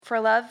For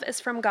love is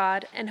from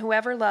God, and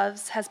whoever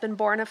loves has been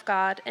born of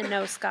God and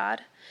knows God.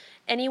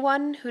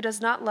 Anyone who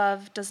does not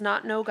love does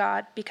not know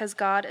God, because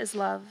God is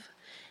love.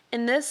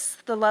 In this,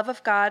 the love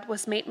of God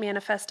was made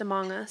manifest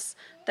among us,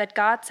 that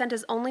God sent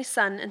his only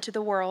Son into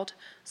the world,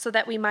 so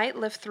that we might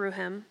live through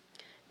him.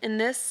 In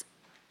this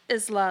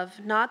is love,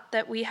 not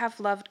that we have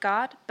loved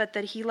God, but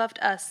that he loved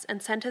us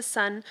and sent his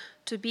Son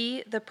to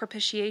be the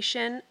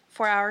propitiation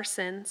for our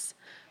sins.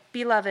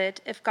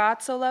 Beloved, if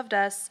God so loved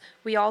us,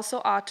 we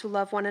also ought to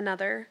love one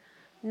another.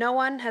 No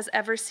one has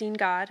ever seen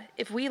God.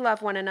 If we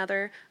love one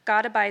another,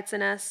 God abides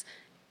in us,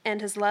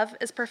 and his love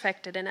is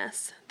perfected in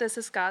us. This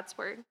is God's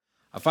word.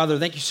 Father,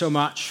 thank you so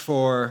much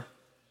for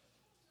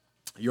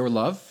your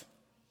love.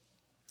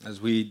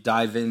 As we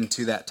dive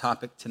into that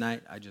topic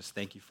tonight, I just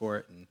thank you for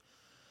it.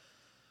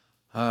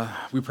 And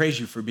we praise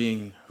you for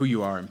being who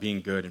you are and being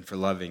good and for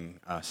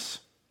loving us,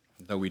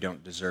 though we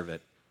don't deserve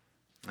it.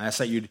 I ask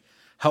that you'd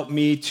help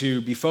me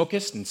to be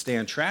focused and stay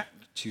on track,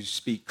 to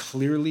speak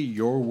clearly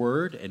your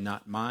word and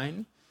not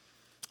mine.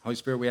 Holy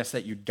Spirit, we ask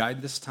that you'd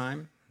guide this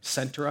time,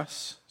 center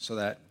us so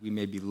that we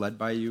may be led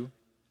by you,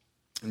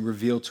 and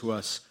reveal to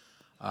us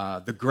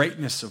the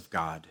greatness of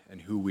God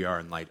and who we are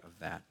in light of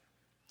that.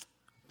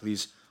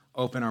 Please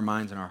open our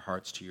minds and our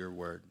hearts to your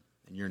word.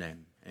 In your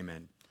name,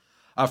 amen.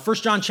 1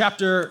 John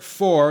chapter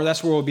 4,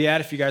 that's where we'll be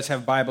at if you guys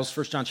have Bibles.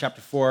 1 John chapter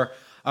 4.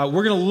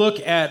 We're going to look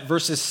at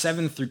verses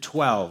 7 through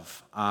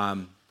 12,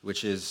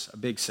 which is a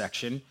big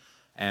section.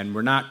 And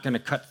we're not going to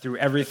cut through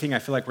everything. I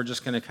feel like we're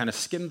just going to kind of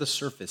skim the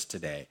surface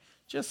today.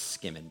 Just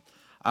skimming.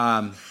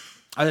 1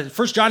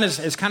 John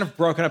is kind of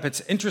broken up.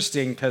 It's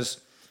interesting because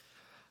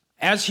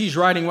as he's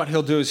writing, what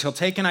he'll do is he'll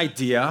take an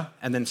idea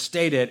and then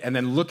state it and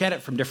then look at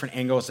it from different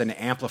angles and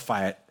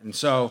amplify it. And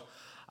so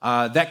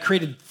that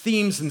created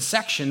themes and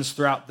sections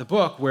throughout the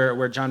book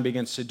where John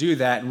begins to do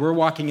that. And we're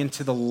walking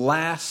into the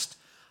last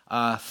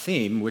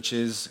theme, which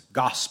is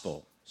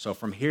gospel. So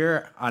from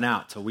here on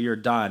out till we are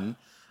done,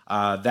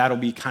 that'll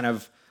be kind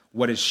of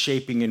what is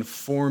shaping and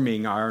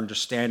forming our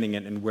understanding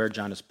and where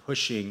John is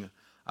pushing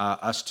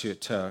us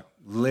to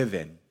live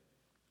in.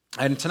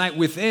 And tonight,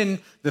 within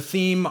the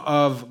theme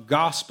of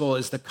gospel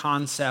is the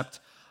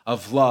concept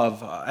of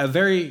love, a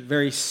very,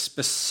 very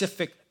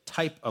specific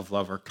type of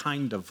love or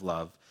kind of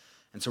love.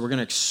 And so we're going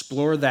to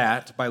explore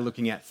that by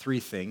looking at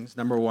three things.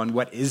 Number one,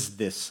 what is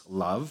this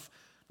love?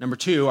 Number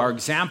two, our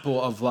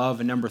example of love.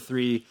 And number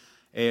three,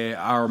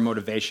 our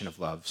motivation of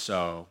love.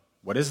 So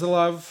what is the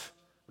love?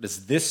 What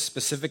is this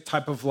specific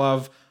type of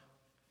love?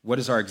 What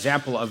is our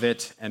example of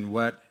it? And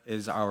what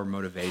is our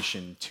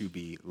motivation to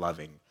be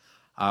loving?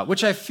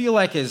 Which I feel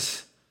like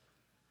that's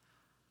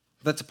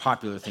a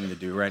popular thing to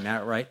do right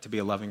now, right? To be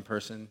a loving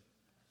person.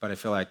 But I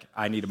feel like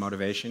I need a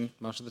motivation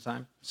most of the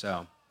time.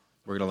 So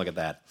we're going to look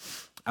at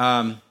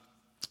that.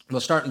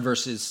 We'll start in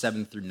verses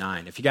 7 through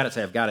 9. If you got it,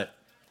 say, I've got it.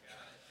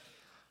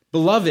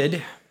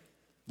 Beloved,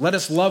 let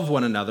us love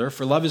one another,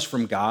 for love is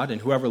from God,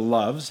 and whoever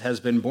loves has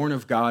been born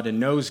of God and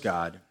knows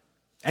God.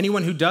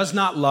 Anyone who does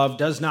not love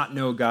does not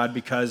know God,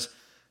 because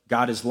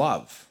God is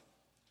love.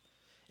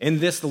 In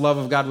this, the love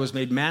of God was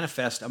made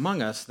manifest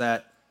among us,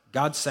 that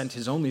God sent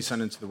his only Son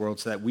into the world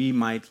so that we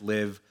might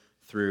live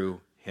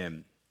through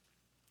him.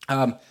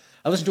 I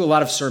listen to a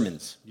lot of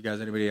sermons. You guys,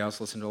 anybody else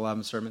listen to a lot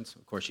of sermons?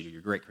 Of course you do.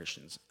 You're great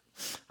Christians.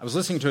 I was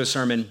listening to a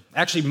sermon,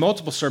 actually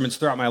multiple sermons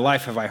throughout my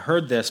life have I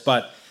heard this,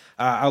 but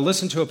I'll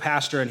listen to a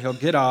pastor and he'll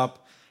get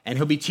up and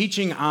he'll be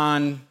teaching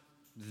on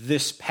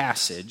this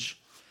passage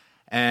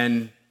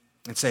and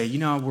say,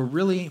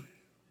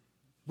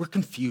 we're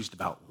confused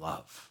about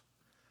love.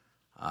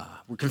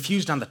 We're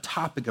confused on the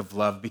topic of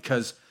love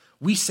because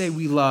we say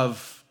we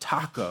love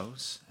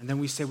tacos and then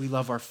we say we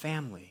love our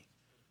family.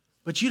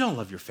 But you don't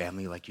love your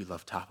family like you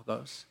love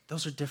tacos.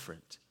 Those are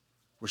different.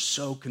 We're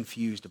so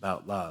confused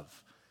about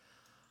love.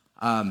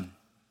 And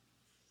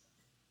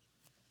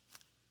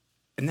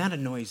that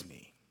annoys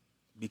me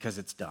because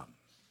it's dumb.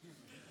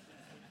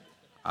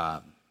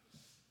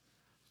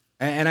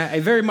 And I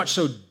very much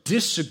so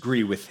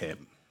disagree with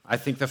him. I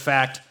think the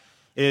fact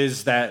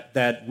is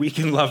that we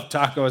can love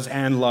tacos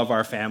and love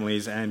our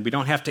families, and we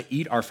don't have to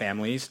eat our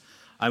families,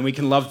 and we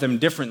can love them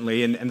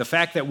differently. And the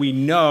fact that we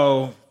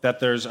know that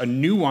there's a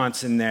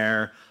nuance in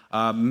there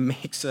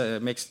makes I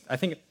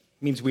think it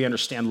means we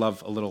understand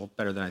love a little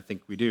better than I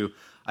think we do.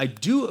 I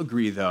do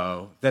agree,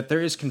 though, that there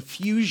is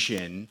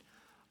confusion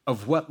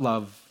of what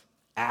love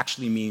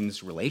actually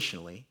means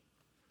relationally,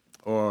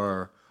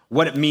 or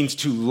what it means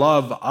to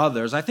love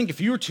others. I think if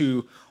you were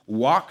to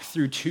walk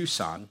through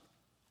Tucson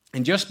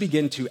and just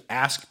begin to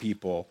ask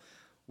people,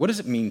 what does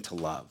it mean to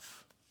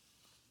love?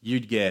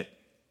 You'd get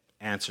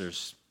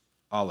answers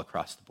all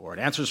across the board.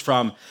 Answers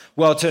from,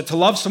 well, to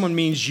love someone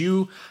means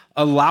you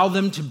allow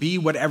them to be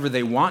whatever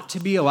they want to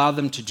be, allow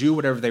them to do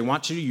whatever they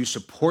want to do, you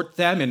support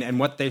them, and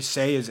what they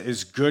say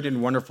is good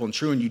and wonderful and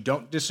true, and you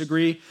don't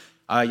disagree.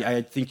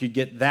 I think you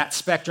get that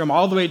spectrum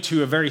all the way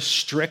to a very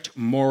strict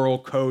moral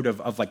code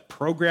of like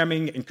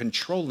programming and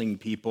controlling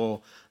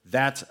people.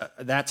 That's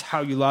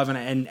how you love,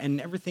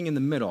 and everything in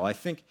the middle. I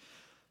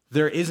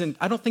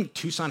don't think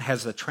Tucson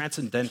has a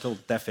transcendental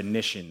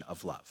definition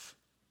of love.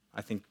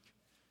 I think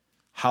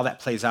how that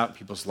plays out in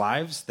people's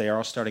lives, they are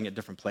all starting at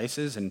different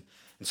places. And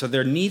so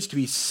there needs to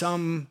be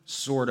some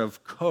sort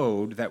of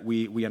code that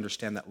we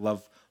understand that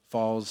love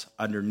falls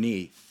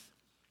underneath.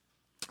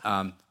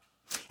 And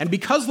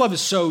because love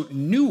is so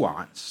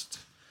nuanced,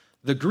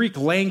 the Greek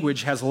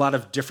language has a lot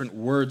of different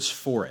words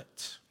for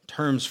it,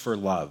 terms for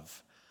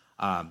love.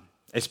 A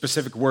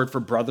specific word for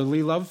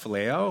brotherly love,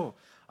 phileo,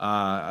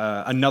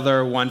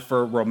 another one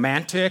for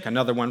romantic,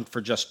 another one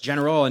for just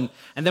general, and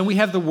then we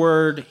have the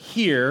word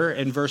here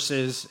in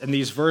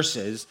these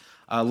verses,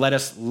 let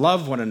us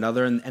love one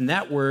another, and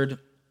that word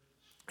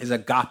is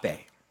agape.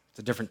 It's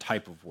a different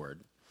type of word.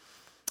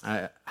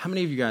 How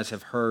many of you guys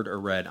have heard or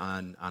read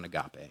on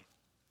agape?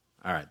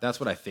 All right, that's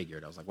what I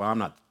figured. I was like, well, I'm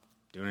not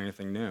doing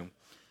anything new.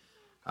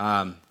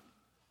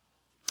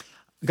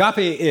 Agape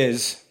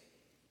is,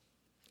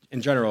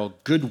 in general,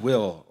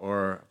 goodwill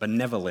or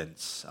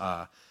benevolence.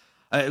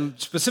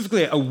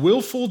 Specifically, a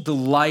willful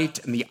delight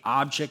in the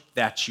object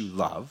that you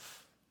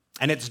love.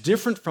 And it's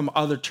different from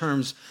other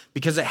terms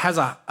because it has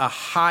a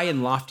high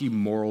and lofty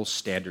moral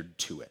standard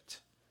to it.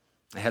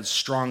 It has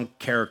strong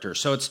character.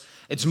 So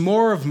it's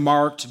more of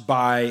marked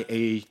by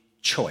a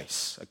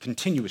choice, a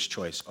continuous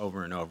choice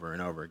over and over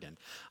and over again.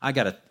 I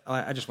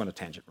just went a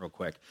tangent real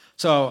quick.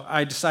 So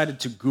I decided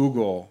to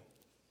Google,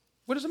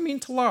 what does it mean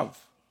to love?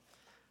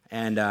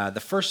 And the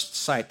first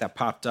site that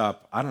popped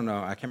up, I don't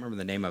know, I can't remember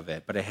the name of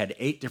it, but it had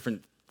 8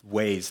 different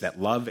ways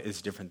that love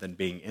is different than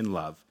being in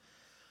love.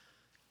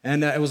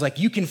 And it was like,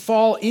 you can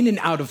fall in and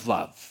out of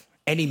love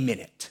any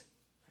minute.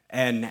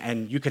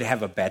 And you could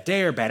have a bad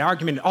day or a bad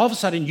argument, and all of a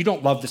sudden you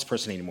don't love this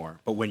person anymore.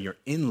 But when you're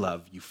in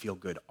love, you feel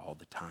good all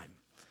the time.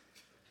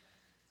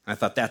 I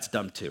thought, that's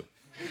dumb too.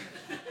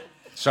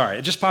 Sorry,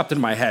 it just popped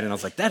into my head, and I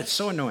was like, that is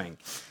so annoying.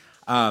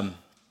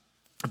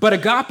 But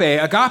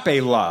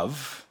agape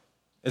love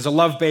is a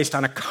love based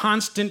on a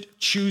constant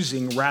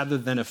choosing rather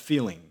than a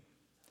feeling.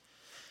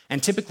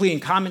 And typically in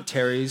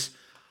commentaries,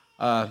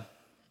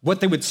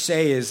 what they would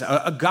say is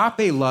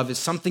agape love is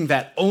something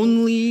that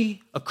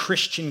only a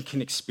Christian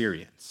can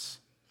experience,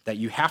 that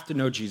you have to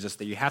know Jesus,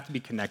 that you have to be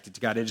connected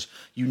to God. It is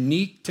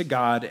unique to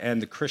God and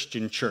the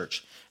Christian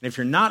church. And if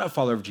you're not a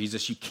follower of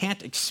Jesus, you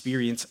can't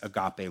experience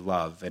agape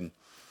love. And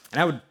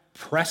I would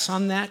press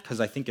on that because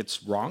I think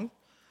it's wrong,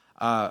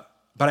 but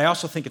I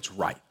also think it's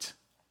right.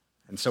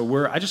 And so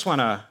we're just going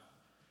to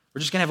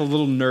have a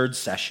little nerd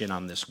session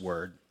on this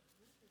word,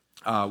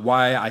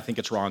 why I think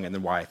it's wrong and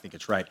then why I think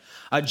it's right.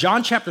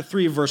 John chapter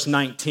 3, verse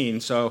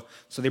 19. So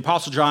the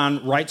Apostle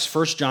John writes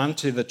 1 John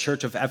to the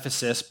church of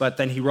Ephesus, but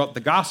then he wrote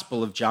the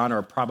Gospel of John,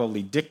 or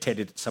probably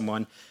dictated it to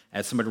someone,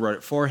 as somebody wrote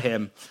it for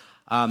him.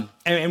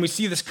 And we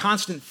see this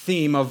constant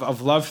theme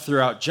of love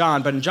throughout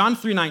John. But in John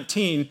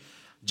 3:19,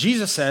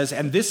 Jesus says,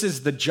 and this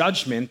is the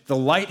judgment, the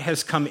light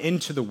has come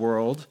into the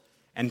world,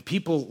 and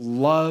people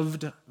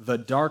loved the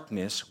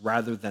darkness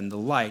rather than the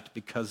light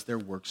because their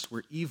works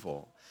were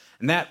evil.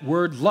 And that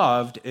word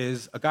loved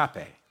is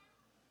agape.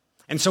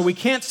 And so we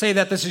can't say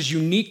that this is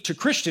unique to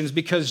Christians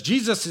because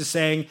Jesus is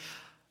saying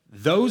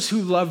those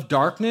who love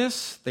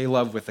darkness, they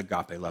love with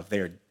agape love. They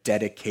are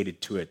dedicated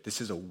to it.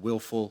 This is a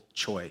willful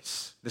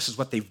choice. This is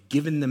what they've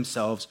given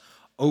themselves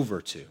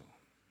over to.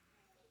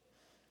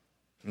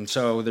 And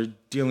so they're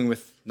dealing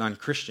with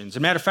non-Christians. As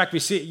a matter of fact, we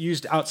see it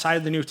used outside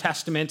of the New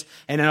Testament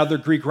and in other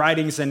Greek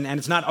writings, and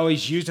it's not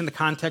always used in the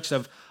context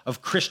of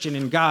Christian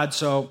and God.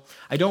 So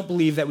I don't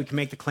believe that we can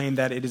make the claim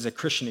that it is a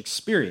Christian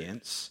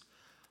experience.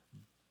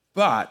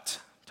 But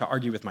to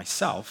argue with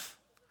myself,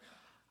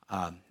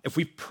 if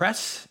we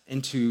press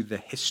into the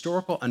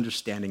historical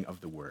understanding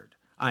of the word,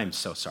 I'm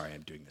so sorry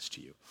I'm doing this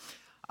to you.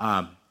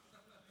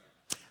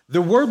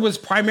 The word was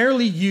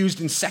primarily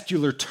used in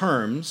secular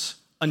terms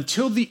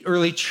until the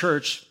early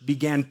church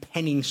began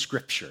penning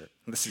scripture.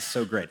 This is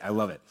so great. I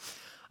love it.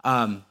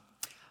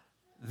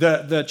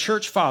 The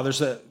church fathers,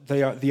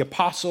 the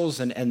apostles,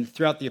 and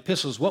throughout the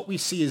epistles, what we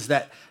see is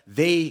that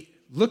they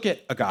look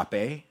at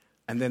agape,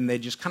 and then they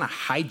just kind of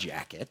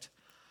hijack it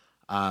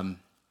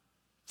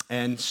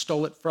and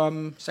stole it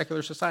from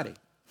secular society,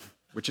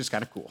 which is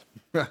kind of cool.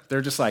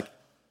 They're just like,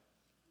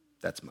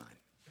 that's mine.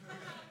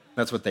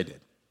 That's what they did.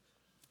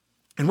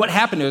 And what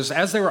happened is,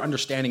 as they were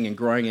understanding and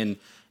growing in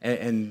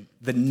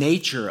the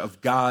nature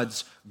of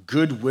God's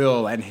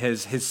goodwill and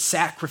his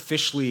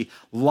sacrificially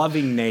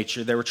loving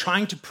nature, they were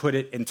trying to put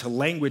it into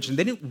language, and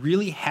they didn't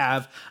really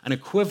have an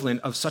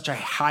equivalent of such a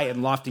high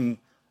and lofty,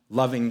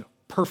 loving,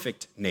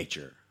 perfect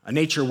nature, a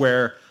nature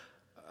where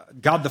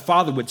God the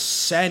Father would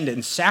send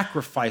and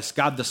sacrifice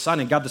God the Son,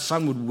 and God the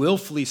Son would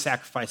willfully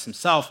sacrifice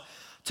himself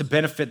to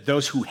benefit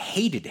those who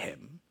hated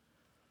him.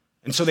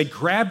 And so they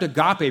grabbed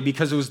agape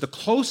because it was the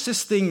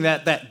closest thing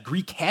that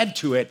Greek had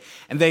to it,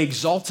 and they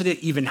exalted it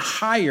even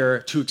higher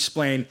to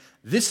explain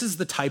this is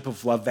the type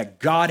of love that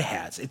God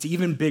has. It's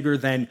even bigger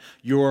than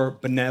your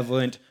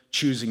benevolent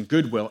choosing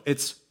goodwill.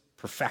 It's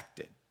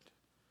perfected.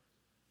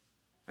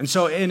 And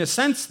so in a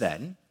sense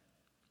then,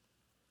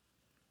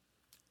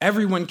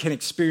 everyone can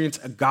experience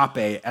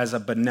agape as a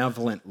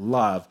benevolent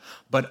love,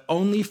 but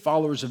only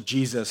followers of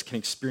Jesus can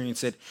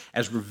experience it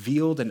as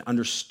revealed and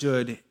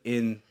understood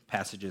in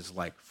passages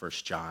like 1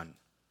 John.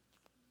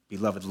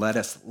 Beloved, let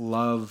us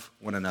love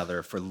one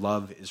another, for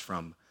love is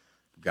from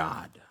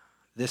God.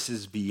 This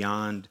is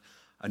beyond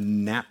a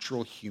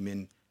natural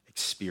human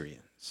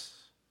experience.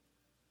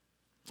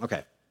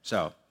 Okay,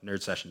 so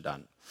nerd session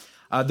done.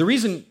 The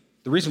reason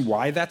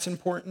why that's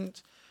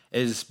important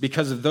is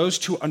because of those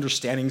two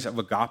understandings of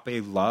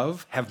agape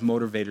love have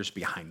motivators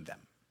behind them.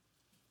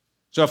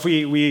 So if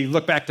we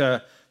look back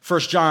to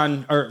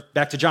John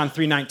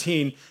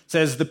 3:19, it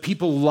says the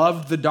people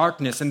loved the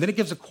darkness, and then it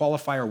gives a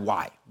qualifier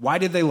why. Why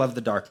did they love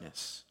the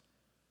darkness?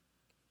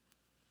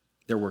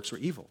 Their works were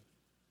evil.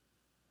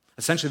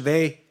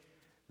 Essentially,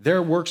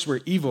 their works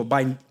were evil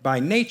by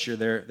nature.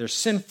 They're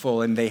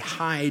sinful, and they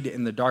hide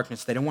in the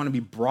darkness. They don't want to be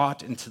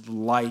brought into the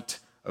light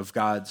of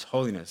God's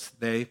holiness.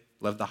 They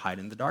love to hide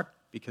in the dark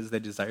because they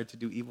desire to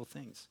do evil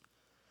things.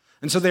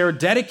 And so they were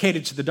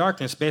dedicated to the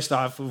darkness based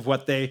off of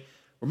what they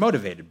were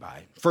motivated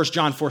by. 1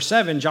 John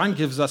 4:7, John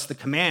gives us the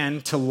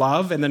command to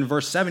love, and then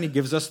verse 7, he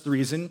gives us the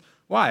reason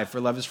why,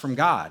 for love is from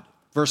God.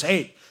 Verse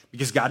 8,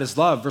 because God is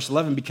love. Verse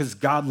 11, because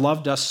God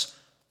loved us,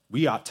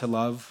 we ought to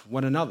love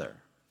one another.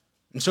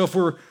 And so if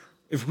we're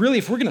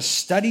going to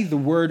study the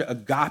word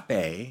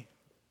agape,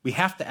 we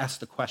have to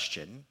ask the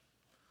question,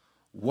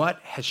 what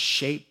has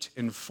shaped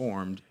and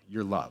formed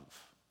your love?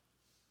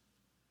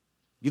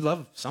 You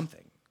love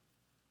something.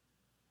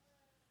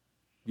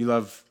 You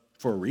love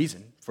for a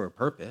reason, for a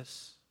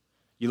purpose.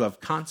 You love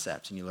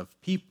concepts, and you love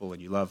people,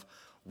 and you love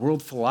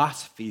world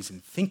philosophies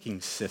and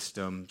thinking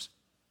systems.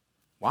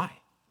 Why?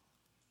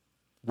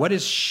 What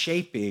is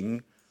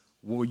shaping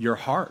your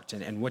heart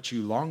and what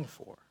you long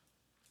for?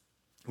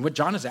 And what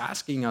John is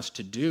asking us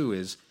to do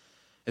is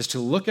to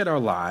look at our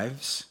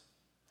lives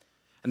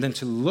and then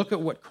to look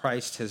at what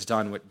Christ has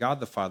done, what God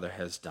the Father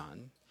has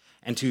done,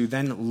 and to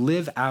then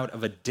live out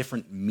of a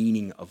different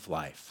meaning of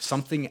life,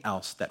 something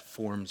else that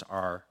forms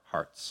our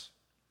hearts.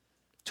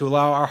 To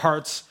allow our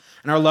hearts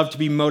and our love to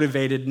be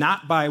motivated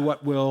not by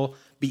what will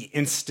be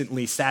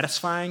instantly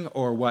satisfying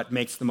or what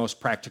makes the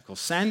most practical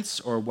sense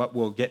or what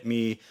will get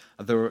me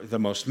the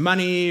most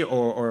money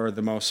or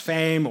the most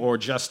fame or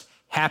just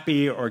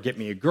happy or get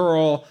me a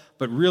girl,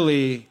 but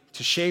really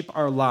to shape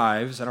our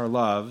lives and our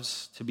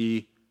loves to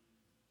be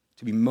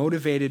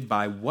motivated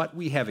by what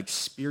we have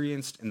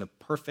experienced in the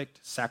perfect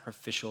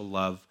sacrificial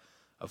love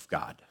of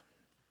God.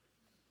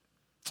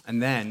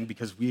 And then,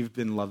 because we've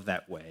been loved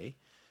that way,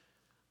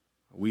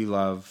 we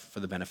love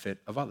for the benefit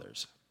of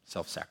others,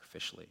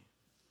 self-sacrificially.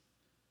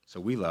 So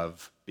we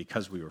love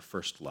because we were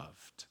first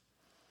loved.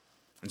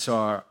 And so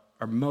our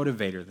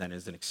motivator then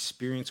is an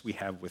experience we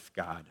have with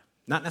God.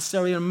 Not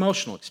necessarily an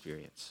emotional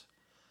experience,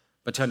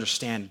 but to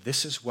understand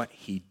this is what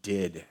he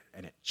did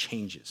and it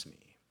changes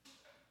me.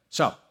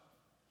 So,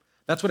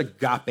 that's what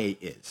agape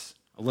is,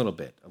 a little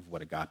bit of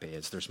what agape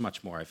is. There's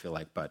much more, I feel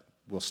like, but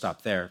we'll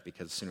stop there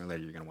because sooner or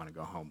later you're going to want to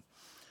go home.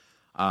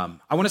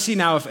 I want to see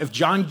now if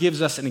John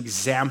gives us an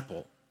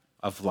example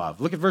of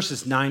love. Look at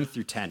verses 9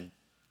 through 10.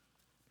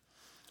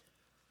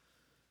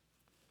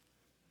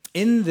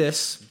 In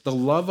this, the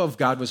love of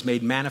God was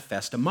made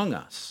manifest among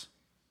us,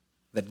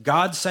 that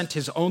God sent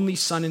his only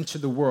Son into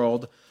the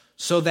world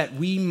so that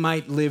we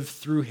might live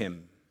through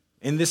him.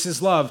 And this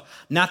is love,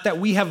 not that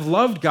we have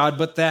loved God,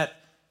 but that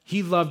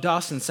he loved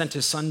us and sent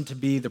his Son to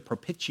be the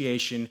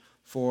propitiation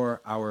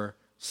for our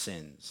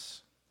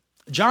sins.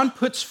 John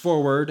puts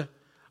forward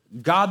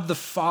God the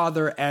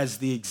Father as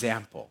the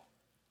example.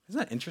 Isn't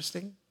that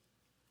interesting?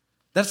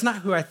 That's not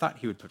who I thought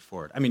he would put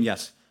forward. I mean,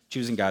 yes,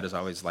 choosing God is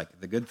always like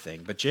the good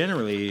thing, but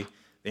generally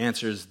the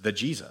answer is the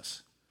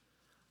Jesus.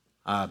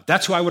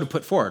 That's who I would have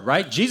put forward,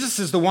 right? Jesus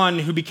is the one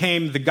who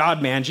became the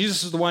God-man.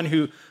 Jesus is the one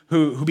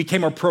who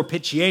became our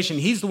propitiation.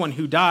 He's the one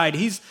who died.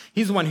 He's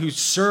the one who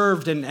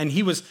served, and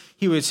he was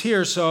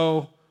here,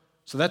 so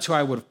that's who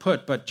I would have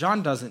put. But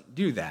John doesn't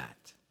do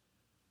that.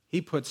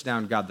 He puts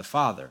down God the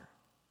Father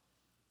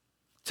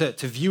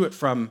to view it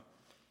from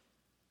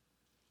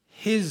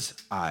his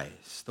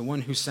eyes, the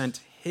one who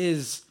sent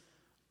his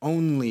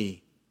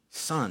only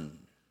Son.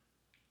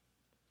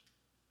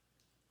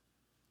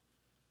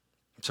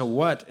 So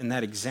what in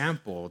that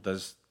example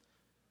does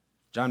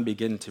John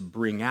begin to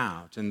bring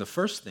out? And the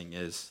first thing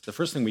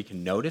we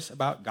can notice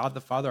about God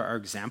the Father, our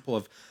example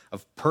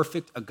of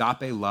perfect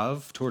agape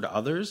love toward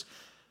others,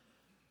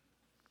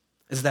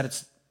 is that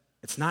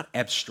it's not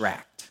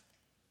abstract.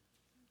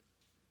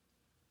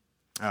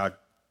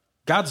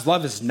 God's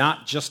love is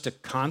not just a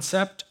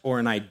concept or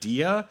an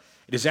idea.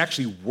 It is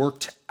actually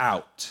worked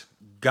out.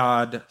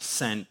 God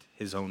sent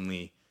his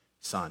only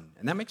Son.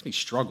 And that makes me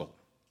struggle,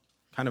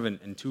 kind of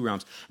in two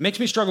realms. It makes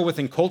me struggle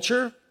within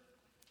culture,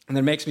 and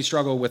then it makes me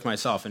struggle with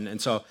myself. And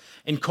so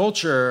in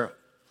culture,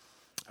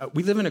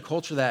 we live in a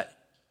culture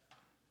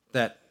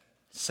that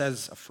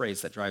says a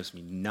phrase that drives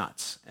me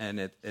nuts, and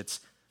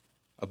it's,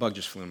 a bug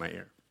just flew in my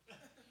ear.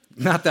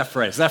 Not that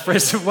phrase. That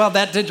phrase, well,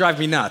 that did drive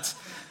me nuts.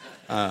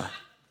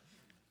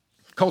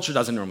 Culture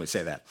doesn't normally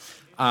say that.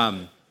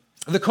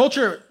 The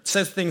culture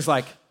says things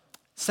like,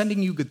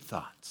 sending you good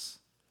thoughts.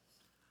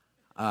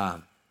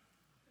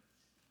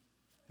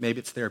 Maybe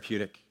it's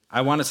therapeutic.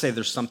 I want to say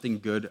there's something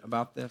good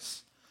about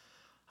this,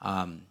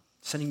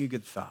 sending you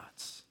good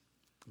thoughts.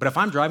 But if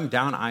I'm driving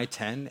down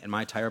I-10 and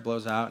my tire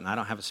blows out and I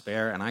don't have a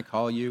spare and I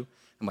call you,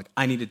 I'm like,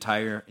 I need a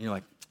tire, and you're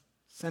like,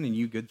 sending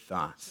you good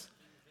thoughts.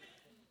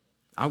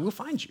 I will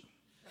find you.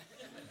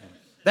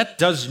 That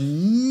does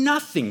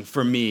nothing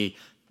for me.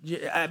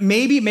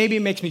 Maybe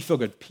it makes me feel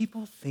good.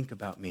 People think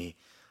about me.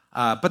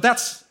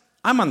 But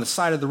I'm on the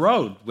side of the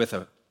road with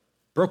a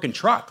broken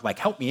truck. Like,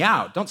 help me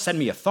out. Don't send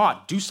me a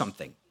thought. Do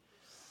something.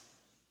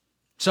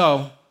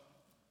 So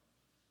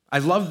I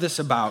love this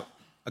about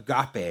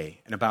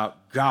agape and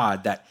about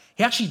God, that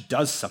he actually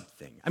does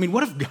something. I mean,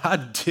 what if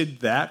God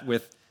did that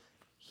with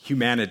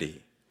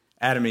humanity?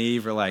 Adam and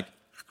Eve are like,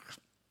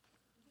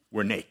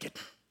 we're naked.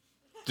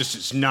 This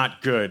is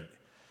not good.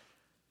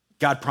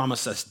 God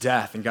promised us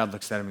death, and God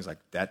looks at him and he's like,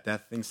 that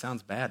death thing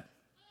sounds bad.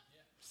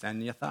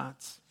 Send your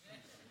thoughts.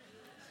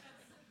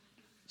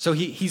 So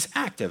he's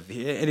active.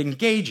 It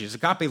engages.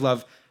 Agape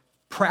love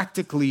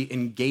practically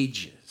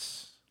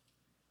engages.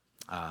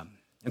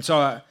 And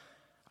so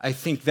I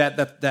think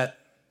that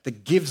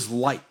gives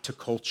light to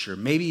culture.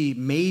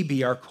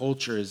 Maybe our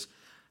culture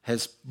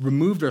has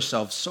removed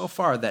ourselves so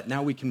far that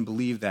now we can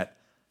believe that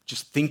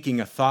just thinking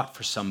a thought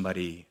for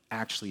somebody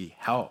actually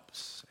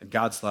helps. And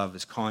God's love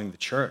is calling the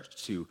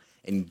church to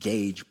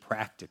engage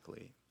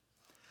practically.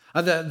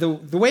 The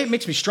way it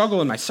makes me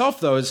struggle in myself,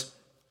 though, is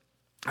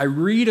I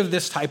read of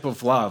this type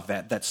of love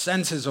that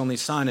sends his only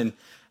son, and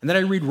then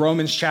I read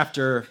Romans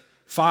chapter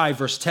 5,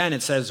 verse 10.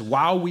 It says,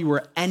 while we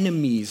were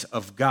enemies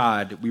of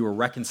God, we were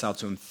reconciled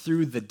to him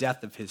through the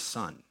death of his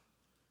son.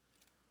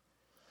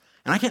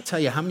 And I can't tell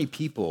you how many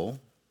people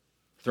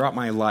throughout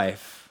my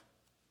life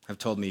have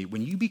told me,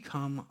 when you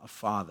become a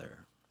father,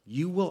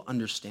 you will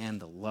understand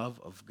the love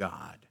of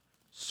God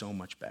so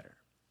much better.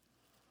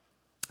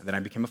 And then I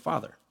became a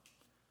father.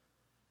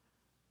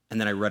 And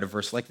then I read a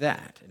verse like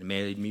that, and it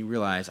made me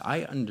realize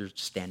I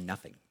understand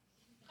nothing.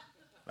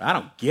 I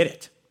don't get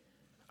it.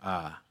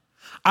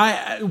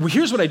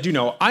 Here's what I do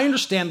know. I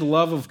understand the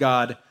love of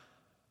God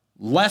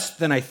less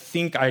than I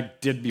think I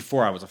did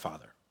before I was a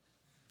father.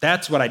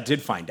 That's what I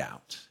did find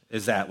out,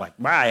 is that, like,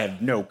 I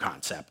had no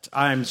concept.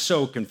 I'm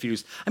so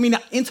confused. I mean,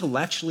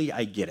 intellectually,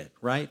 I get it,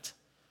 right?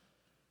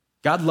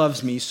 God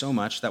loves me so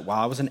much that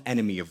while I was an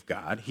enemy of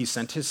God, he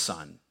sent his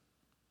son.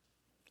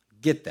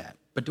 Get that.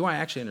 But do I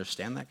actually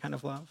understand that kind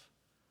of love?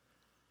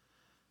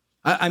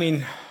 I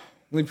mean,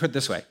 let me put it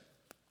this way.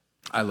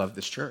 I love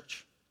this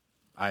church.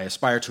 I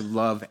aspire to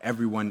love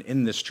everyone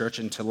in this church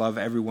and to love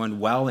everyone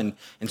well and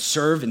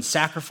serve and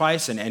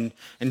sacrifice and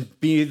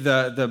be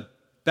the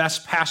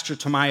best pastor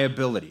to my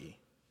ability.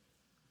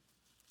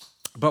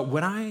 But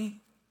would I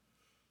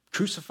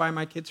crucify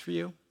my kids for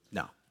you?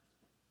 No.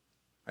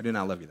 I do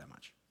not love you that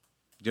much.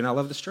 I do not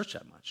love this church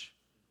that much.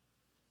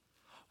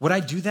 Would I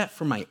do that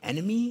for my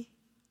enemy?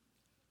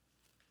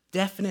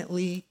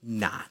 Definitely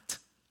not.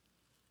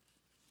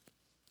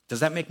 Does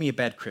that make me a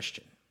bad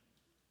Christian?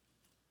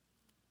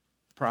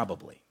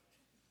 Probably.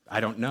 I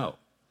don't know.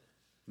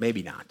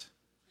 Maybe not.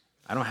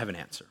 I don't have an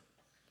answer.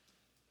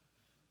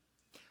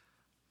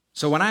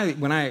 So when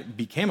I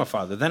became a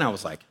father, then I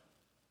was like,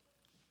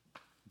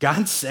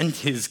 God sent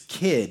his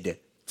kid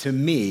to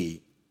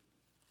me,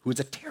 who is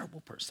a terrible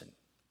person,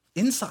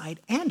 inside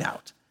and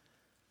out.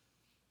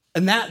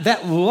 And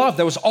that love,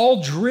 that was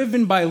all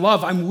driven by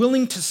love. I'm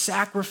willing to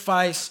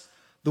sacrifice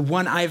the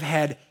one I've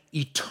had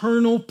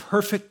eternal,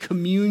 perfect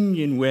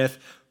communion with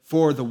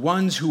for the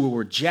ones who will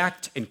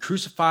reject and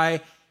crucify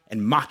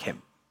and mock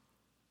him.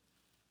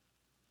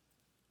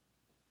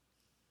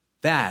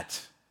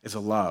 That is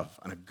a love,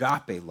 an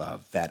agape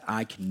love, that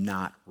I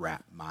cannot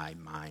wrap my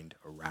mind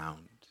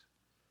around.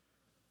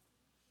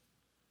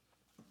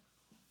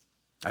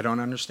 I don't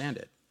understand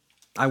it.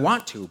 I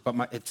want to,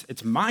 but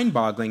it's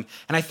mind-boggling,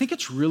 and I think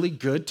it's really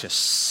good to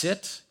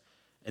sit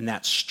in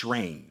that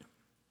strain,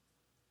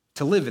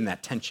 to live in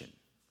that tension.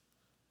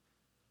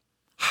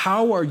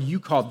 How are you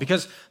called?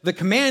 Because the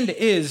command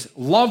is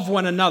love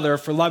one another,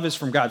 for love is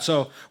from God.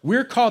 So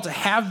we're called to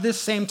have this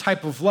same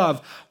type of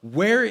love.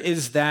 Where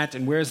is that,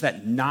 and where is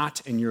that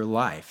not in your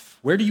life?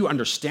 Where do you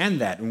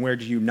understand that, and where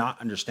do you not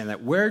understand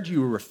that? Where do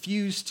you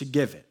refuse to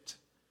give it?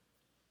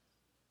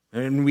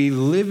 And we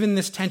live in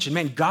this tension.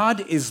 Man,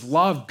 God is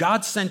love.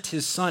 God sent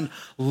his son.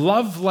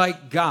 Love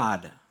like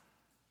God.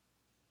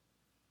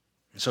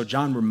 And so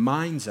John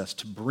reminds us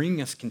to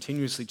bring us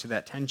continuously to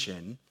that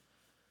tension,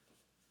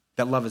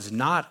 that love is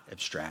not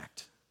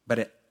abstract, but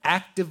it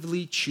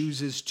actively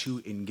chooses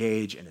to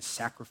engage in a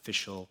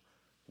sacrificial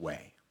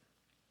way.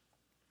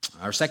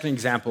 Our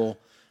example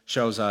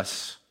shows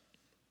us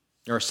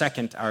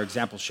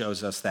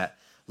that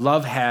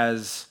love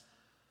has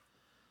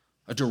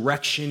a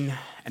direction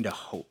and a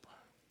hope.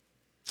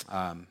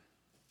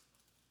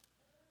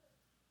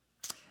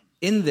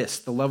 In this,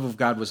 the love of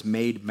God was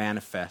made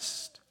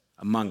manifest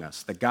among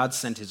us, that God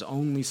sent his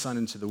only Son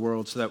into the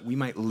world so that we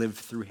might live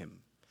through him.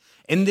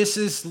 And this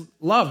is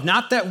love,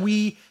 not that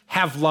we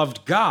have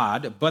loved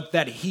God, but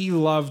that he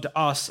loved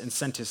us and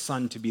sent his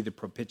Son to be the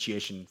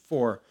propitiation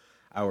for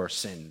our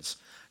sins.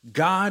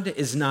 God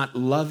is not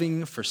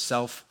loving for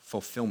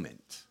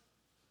self-fulfillment.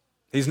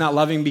 He's not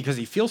loving because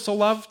he feels so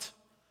loved.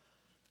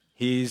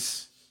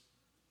 His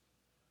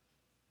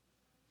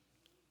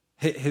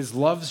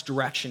love's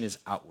direction is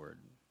outward.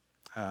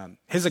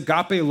 His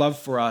agape love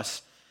for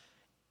us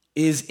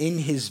is in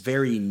his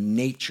very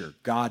nature.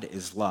 God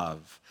is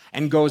love,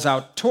 and goes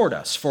out toward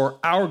us for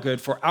our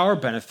good, for our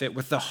benefit,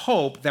 with the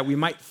hope that we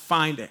might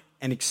find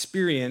and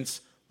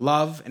experience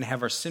love and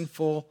have our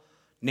sinful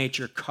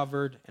nature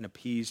covered and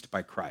appeased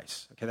by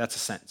Christ. Okay, that's a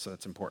sentence, so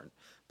that's important.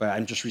 But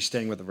I'm just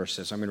restating what the verse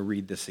says, so I'm going to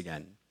read this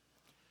again.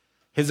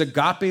 His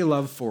agape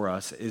love for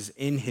us is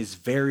in his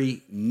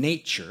very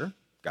nature,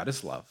 God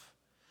is love,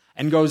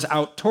 and goes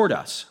out toward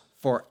us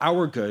for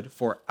our good,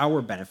 for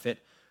our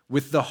benefit,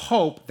 with the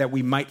hope that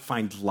we might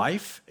find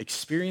life,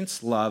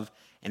 experience love,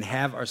 and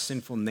have our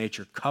sinful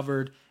nature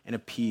covered and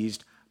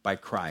appeased by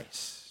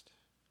Christ.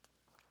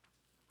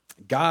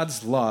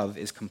 God's love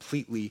is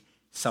completely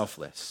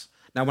selfless.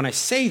 Now, when I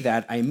say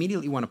that, I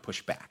immediately want to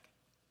push back.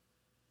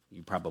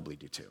 You probably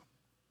do too.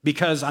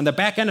 Because on the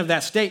back end of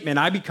that statement,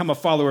 I become a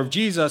follower of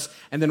Jesus,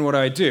 and then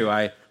what do?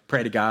 I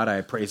pray to God,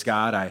 I praise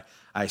God,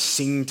 I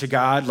sing to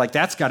God. Like,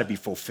 that's got to be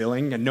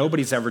fulfilling, and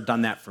nobody's ever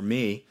done that for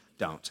me.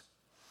 Don't.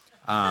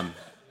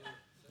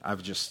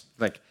 I've just,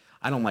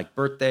 I don't like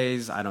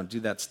birthdays. I don't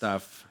do that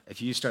stuff.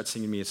 If you start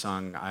singing me a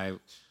song, I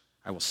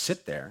will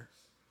sit there,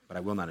 but I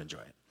will not enjoy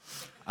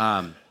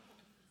it.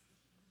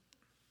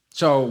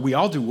 So we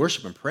all do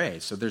worship and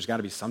praise, so there's got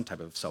to be some type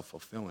of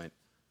self-fulfillment.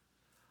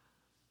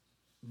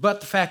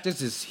 But the fact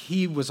is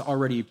he was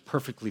already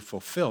perfectly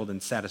fulfilled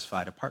and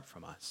satisfied apart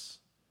from us.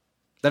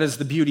 That is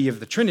the beauty of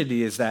the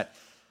Trinity, is that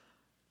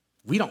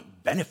we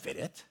don't benefit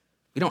it.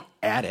 We don't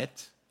add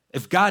it.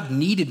 If God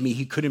needed me,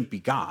 he couldn't be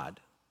God.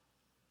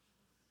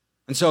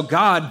 And so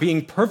God,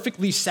 being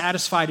perfectly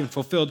satisfied and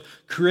fulfilled,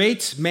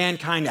 creates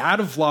mankind out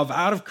of love,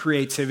 out of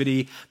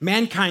creativity.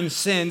 Mankind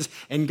sins,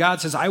 and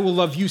God says, I will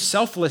love you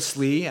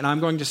selflessly, and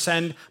I'm going to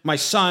send my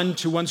son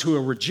to ones who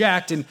will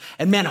reject. And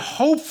man,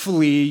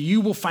 hopefully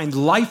you will find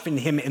life in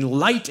him and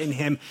light in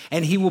him,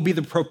 and he will be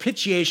the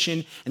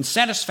propitiation and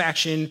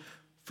satisfaction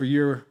for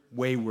your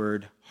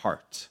wayward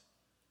heart.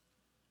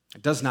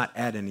 It does not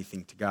add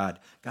anything to God.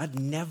 God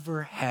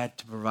never had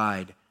to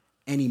provide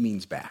any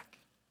means back.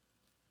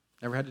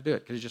 Never had to do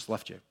it. Could have just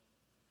left you.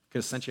 Could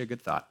have sent you a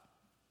good thought.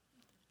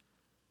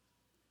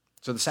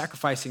 So the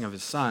sacrificing of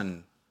his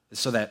son is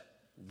so that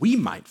we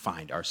might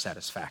find our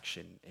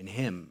satisfaction in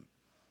him,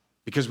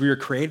 because we were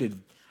created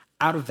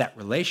out of that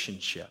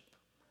relationship.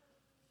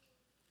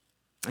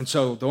 And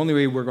so the only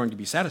way we're going to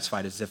be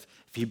satisfied is if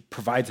he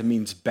provides a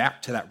means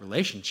back to that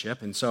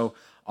relationship. And so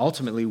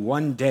ultimately,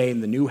 one day in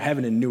the new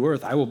heaven and new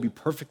earth, I will be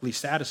perfectly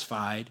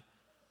satisfied.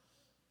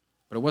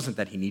 But it wasn't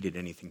that he needed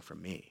anything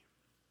from me.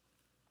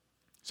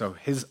 So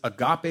his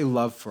agape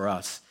love for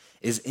us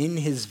is in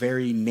his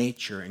very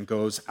nature and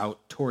goes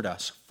out toward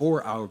us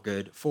for our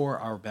good, for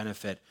our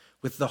benefit,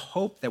 with the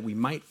hope that we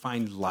might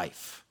find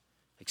life,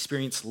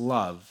 experience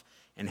love,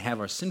 and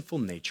have our sinful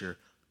nature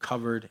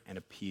covered and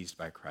appeased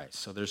by Christ.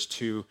 So there's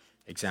two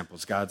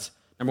examples.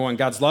 Number one,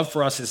 God's love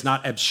for us is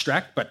not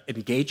abstract, but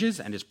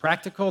engages and is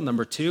practical.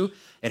 Number two,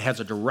 it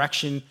has a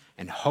direction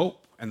and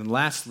hope. And then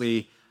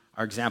lastly,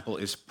 our example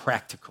is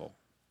practical.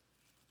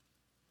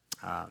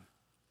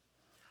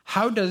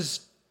 How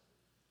does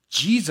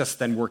Jesus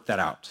then work that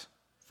out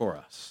for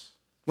us?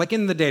 Like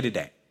in the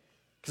day-to-day.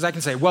 Because I can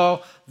say,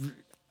 well,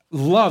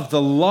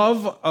 the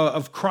love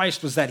of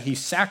Christ was that he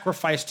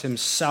sacrificed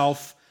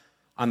himself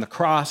on the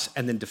cross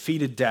and then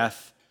defeated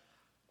death.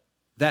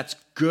 That's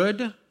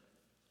good.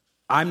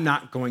 I'm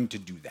not going to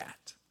do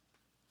that.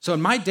 So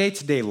in my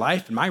day-to-day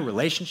life, in my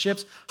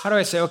relationships, how do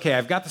I say, okay,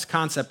 I've got this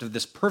concept of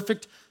this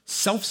perfect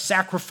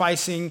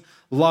self-sacrificing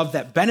love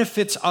that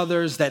benefits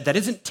others, that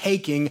isn't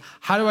taking.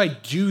 How do I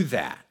do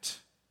that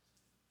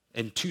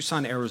in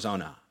Tucson,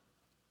 Arizona?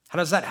 How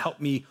does that help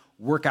me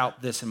work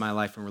out this in my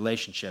life and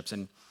relationships?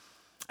 And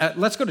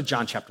let's go to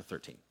John chapter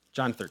 13.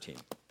 John 13.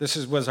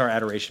 This was our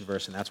adoration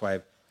verse, and that's why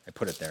I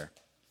put it there.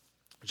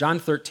 John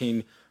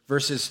 13,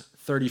 verses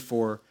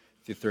 34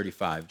 through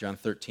 35. John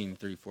 13,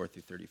 34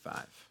 through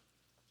 35.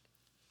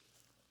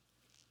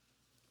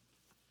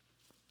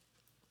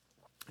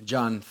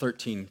 John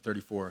 13,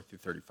 34 through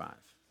 35.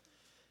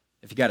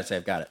 If you got it, say,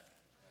 I've got it.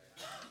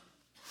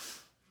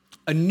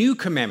 A new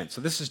commandment.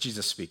 So this is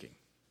Jesus speaking.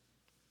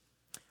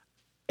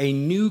 A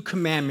new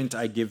commandment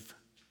I give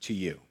to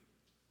you,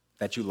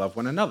 that you love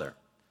one another.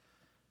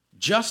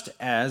 Just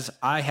as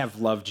I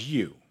have loved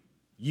you,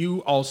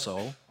 you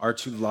also are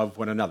to love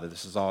one another.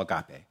 This is all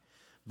agape.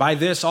 By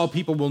this, all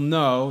people will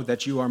know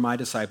that you are my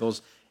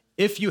disciples,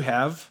 if you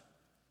have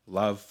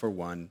love for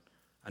one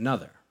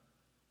another.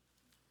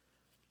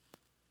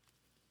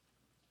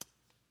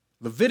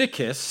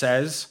 Leviticus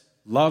says,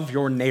 love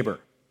your neighbor.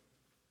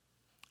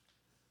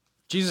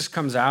 Jesus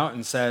comes out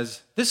and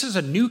says, this is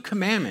a new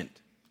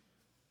commandment,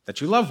 that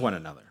you love one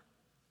another.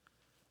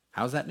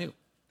 How's that new?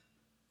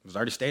 It was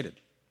already stated.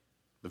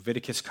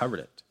 Leviticus covered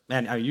it.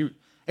 Man,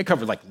 it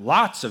covered like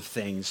lots of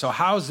things. So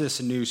how is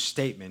this a new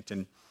statement?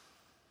 And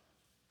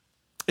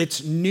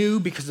It's new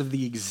because of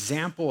the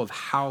example of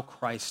how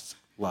Christ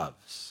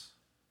loves.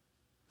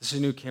 This is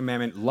a new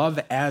commandment: love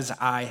as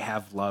I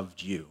have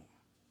loved you.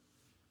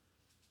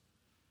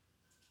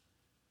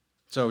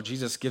 So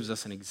Jesus gives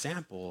us an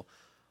example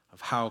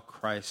of how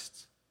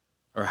Christ,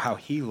 or how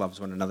he loves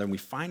one another, and we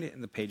find it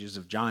in the pages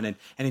of John. And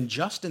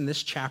in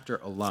this chapter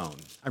alone,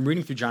 I'm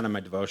reading through John in my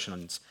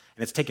devotions,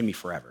 and it's taken me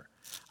forever,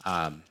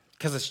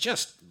 because it's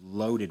just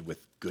loaded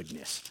with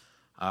goodness.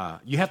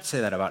 You have to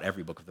say that about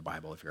every book of the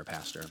Bible if you're a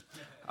pastor.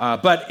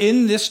 But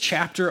in this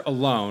chapter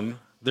alone,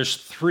 there's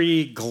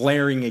 3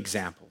 glaring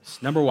examples.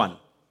 Number 1,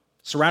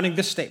 surrounding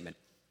this statement,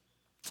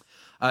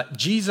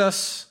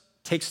 Jesus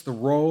takes the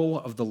role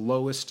of the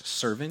lowest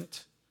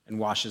servant and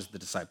washes the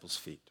disciples'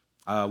 feet.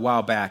 A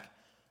while back,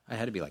 it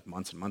had to be like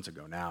months and months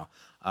ago now,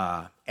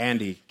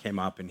 Andy came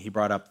up and he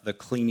brought up the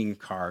cleaning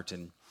cart,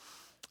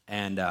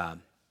 and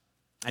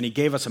he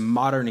gave us a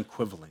modern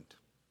equivalent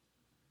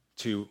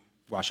to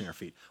washing our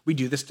feet. We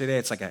do this today.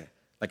 It's like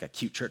a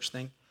cute church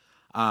thing,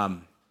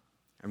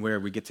 and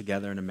where we get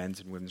together in a men's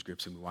and women's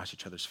groups and we wash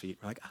each other's feet.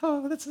 We're like,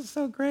 oh, this is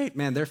so great.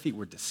 Man, their feet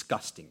were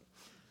disgusting.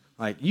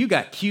 Like, you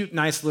got cute,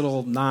 nice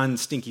little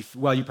non-stinky,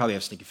 well, you probably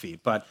have stinky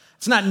feet, but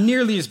it's not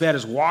nearly as bad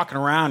as walking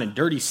around in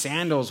dirty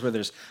sandals where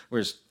there's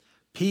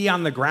pee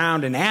on the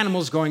ground and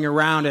animals going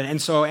around.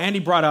 And so Andy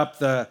brought up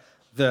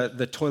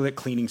the toilet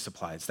cleaning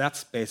supplies.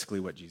 That's basically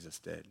what Jesus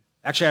did.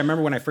 Actually, I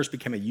remember when I first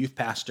became a youth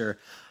pastor,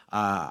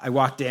 I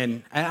walked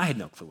in. I had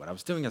no clue what I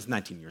was doing. I was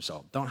 19 years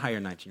old. Don't hire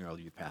a 19-year-old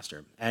youth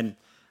pastor. And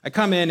I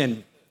come in,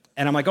 and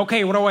I'm like,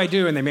 okay, what do I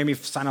do? And they made me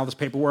sign all this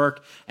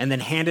paperwork and then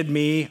handed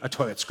me a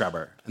toilet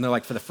scrubber. And they're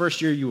like, for the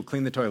first year, you will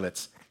clean the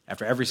toilets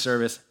after every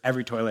service,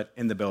 every toilet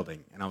in the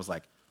building. And I was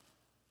like,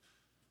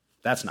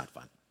 that's not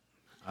fun.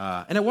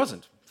 And it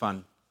wasn't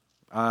fun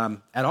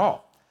at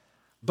all.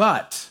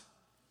 But,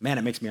 man,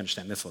 it makes me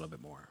understand this a little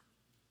bit more.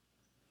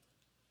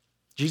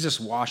 Jesus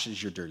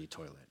washes your dirty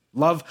toilet.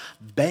 Love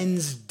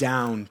bends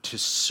down to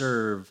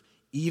serve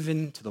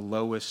even to the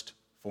lowest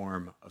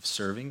form of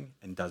serving,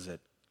 and does it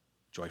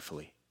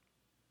joyfully,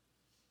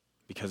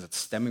 because it's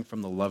stemming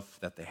from the love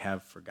that they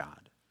have for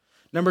God.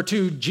 Number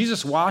 2,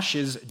 Jesus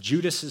washes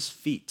Judas's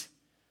feet.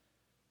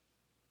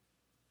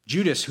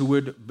 Judas, who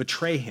would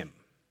betray him.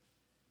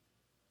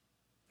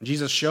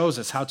 Jesus shows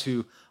us how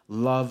to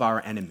love our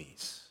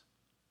enemies.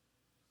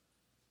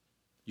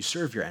 You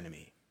serve your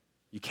enemy.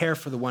 You care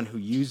for the one who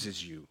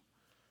uses you.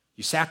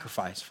 You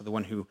sacrifice for the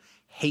one who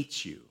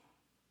hates you.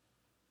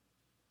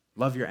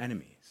 Love your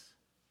enemies.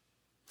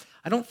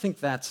 I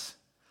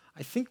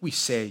think we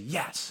say,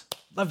 yes,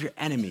 love your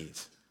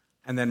enemies.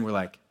 And then we're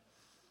like,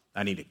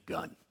 I need a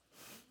gun.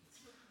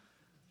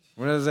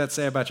 What does that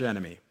say about your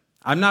enemy?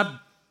 I'm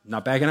not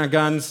bagging on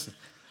guns,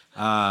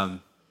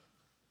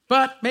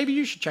 but maybe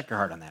you should check your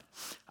heart on that.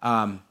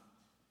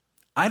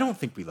 I don't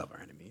think we love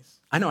our enemies.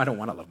 I know I don't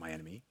want to love my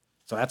enemy,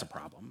 so that's a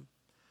problem.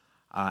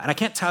 And I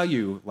can't tell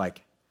you,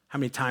 like, how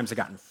many times I've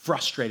gotten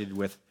frustrated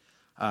with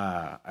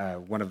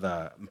one of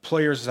the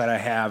employers that I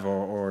have,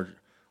 or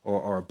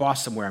a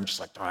boss somewhere. I'm just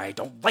like, oh, I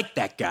don't like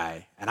that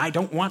guy, and I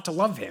don't want to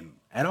love him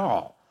at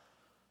all.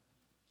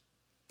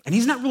 And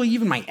he's not really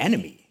even my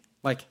enemy.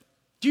 Like,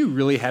 do you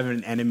really have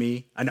an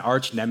enemy, an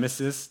arch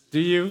nemesis? Do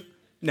you?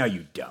 No,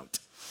 you don't.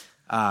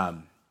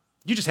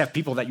 You just have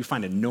people that you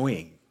find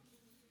annoying.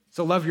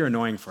 So love your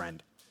annoying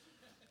friend.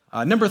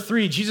 Number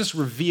 3, Jesus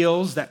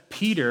reveals that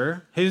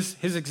Peter, his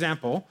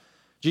example,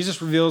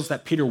 Jesus reveals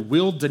that Peter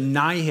will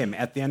deny him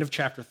at the end of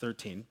chapter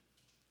 13.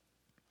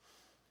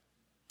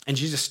 And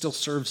Jesus still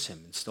serves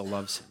him and still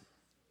loves him.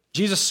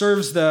 Jesus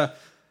serves the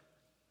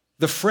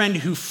friend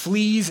who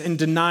flees and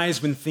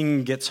denies when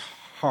things get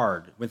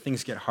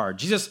hard.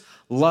 Jesus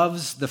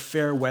loves the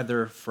fair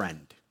weather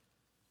friend.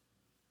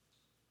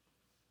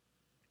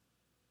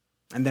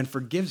 And then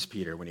forgives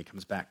Peter when he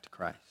comes back to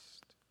Christ.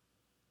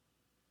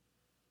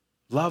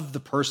 Love the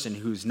person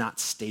who's not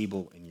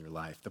stable in your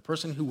life, the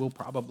person who will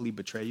probably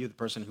betray you, the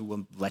person who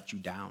will let you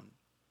down.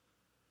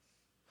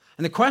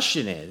 And the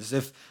question is,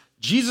 if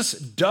Jesus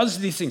does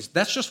these things,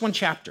 that's just one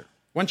chapter,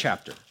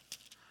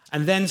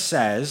 and then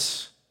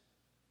says,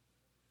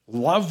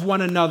 love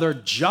one another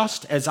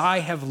just as I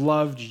have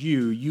loved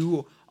you,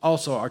 you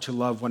also are to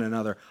love one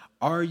another.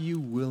 Are you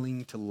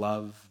willing to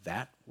love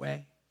that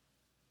way?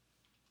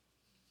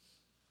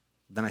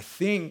 Then I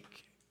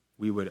think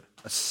we would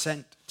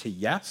assent to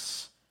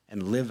yes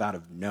and live out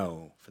of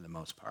no for the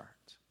most part.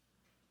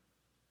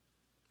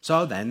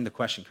 So then the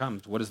question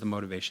comes, what is the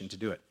motivation to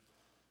do it?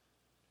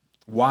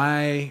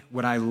 Why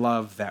would I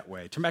love that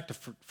way? Turn back to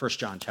 1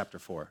 John chapter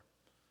 4.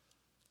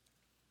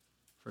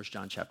 1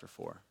 John chapter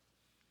 4.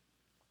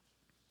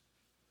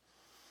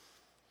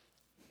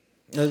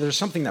 Now, there's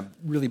something that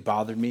really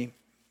bothered me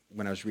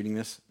when I was reading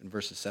this in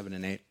verses 7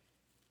 and 8.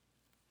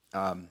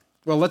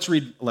 Well, let's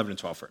read 11 and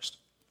 12 first.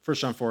 1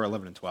 John 4,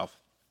 11 and 12.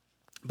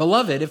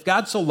 Beloved, if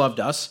God so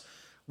loved us,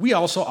 we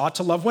also ought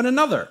to love one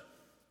another.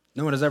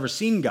 No one has ever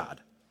seen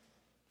God.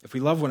 If we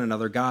love one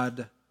another,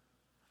 God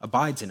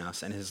abides in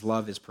us, and his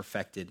love is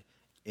perfected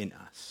in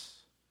us.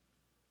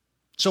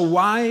 So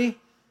why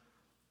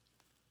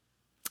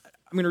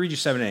I'm going to read you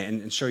 7a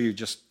and show you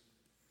just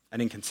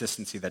an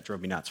inconsistency that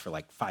drove me nuts for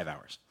like 5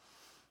 hours.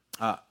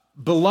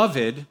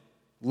 Beloved,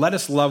 let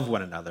us love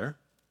one another,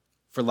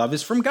 for love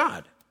is from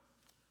God.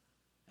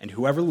 And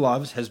whoever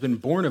loves has been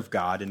born of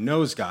God and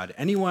knows God.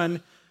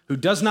 Anyone who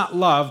does not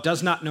love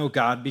does not know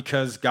God,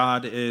 because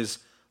God is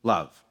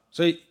love.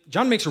 So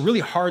John makes a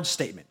really hard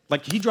statement.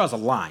 Like, he draws a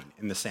line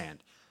in the sand.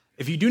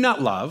 If you do not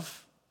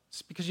love,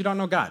 it's because you don't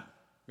know God.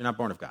 You're not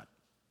born of God.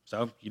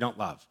 So you don't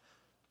love.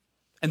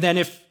 And then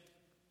if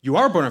you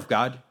are born of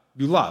God,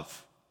 you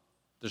love.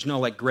 There's no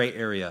like gray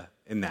area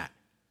in that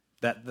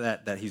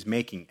he's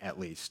making, at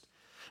least.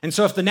 And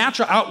so if the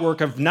natural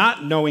outwork of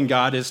not knowing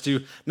God is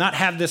to not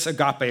have this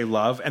agape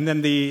love, and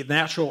then the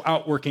natural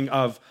outworking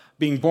of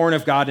being born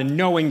of God and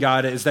knowing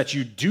God is that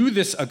you do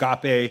this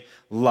agape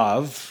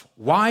love,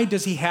 why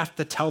does he have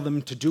to tell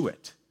them to do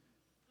it?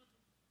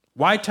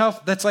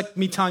 That's like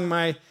me telling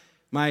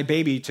my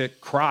baby to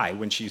cry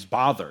when she's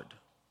bothered.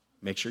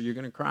 Make sure you're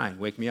going to cry and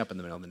wake me up in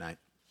the middle of the night.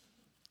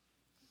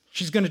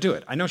 She's going to do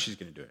it. I know she's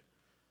going to do it.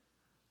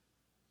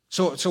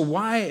 So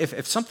why,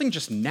 if something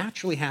just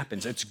naturally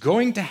happens, it's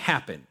going to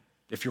happen.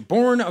 If you're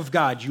born of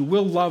God, you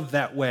will love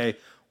that way.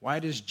 Why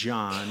does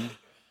John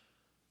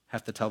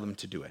have to tell them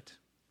to do it?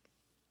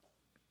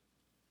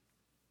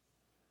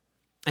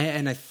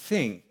 And I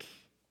think,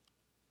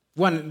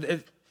 one,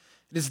 it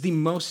is the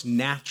most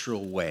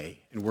natural way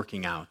in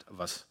working out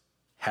of us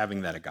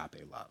having that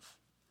agape love,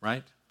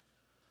 right?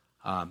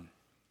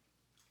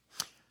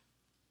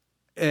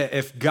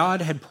 If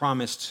God had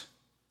promised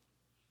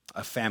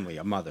a family,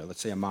 a mother,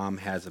 let's say a mom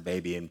has a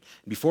baby, and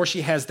before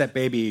she has that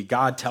baby,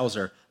 God tells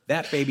her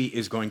that baby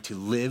is going to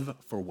live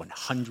for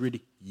 100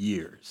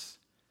 years.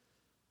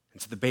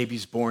 And so the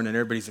baby's born and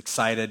everybody's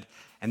excited,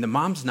 and the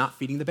mom's not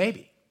feeding the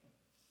baby.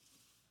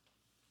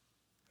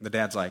 And the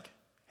dad's like,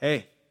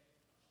 hey,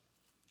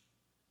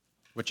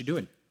 what you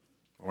doing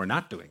or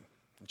not doing?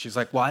 And she's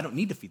like, well, I don't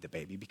need to feed the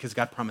baby because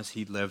God promised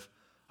he'd live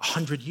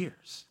 100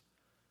 years.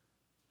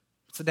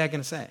 What's the dad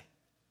going to say?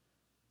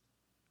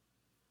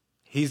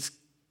 He's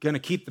going to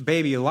keep the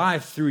baby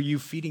alive through you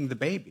feeding the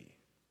baby.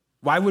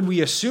 Why would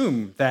we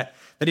assume that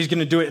he's going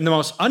to do it in the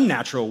most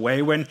unnatural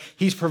way when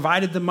he's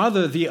provided the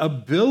mother the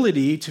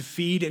ability to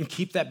feed and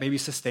keep that baby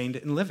sustained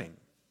and living?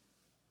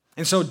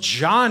 And so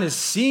John is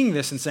seeing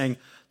this and saying,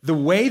 the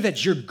way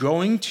that you're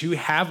going to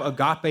have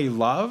agape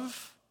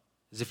love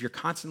is if you're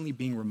constantly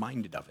being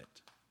reminded of it.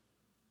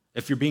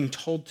 If you're being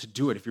told to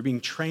do it, if you're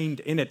being trained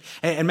in it.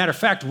 And matter of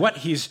fact, what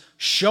he's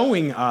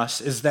showing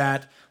us is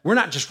that we're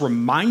not just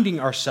reminding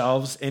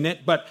ourselves in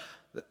it, but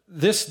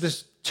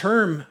this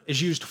term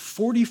is used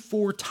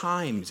 44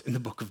 times in the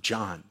book of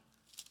John.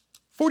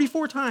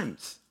 44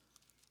 times.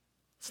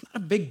 It's not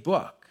a big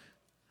book.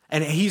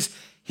 And he's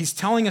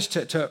telling us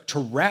to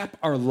wrap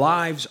our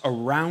lives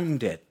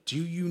around it. Do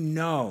you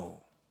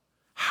know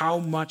how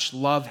much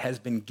love has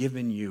been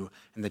given you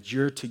and that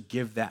you're to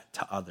give that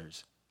to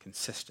others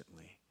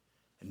consistently?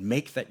 And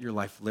make that your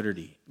life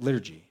liturgy.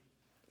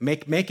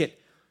 Make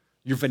it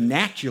your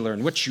vernacular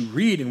and what you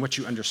read and what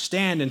you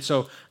understand. And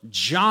so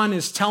John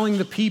is telling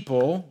the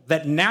people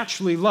that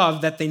naturally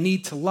love that they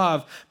need to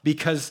love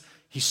because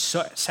he's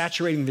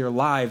saturating their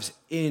lives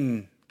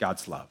in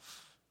God's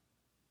love.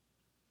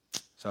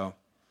 So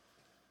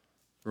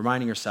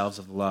reminding ourselves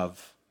of the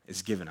love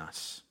is given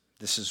us.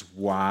 This is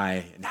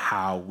why and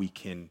how we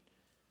can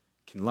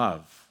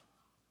love.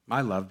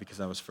 I love because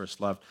I was first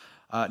loved.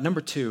 Number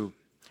 2,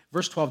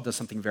 verse 12 does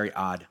something very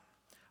odd.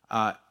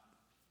 I'll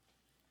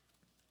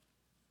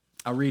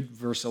read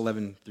verse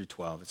 11 through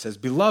 12. It says,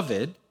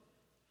 Beloved,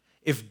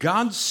 if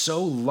God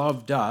so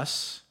loved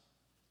us,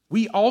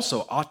 we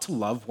also ought to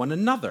love one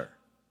another.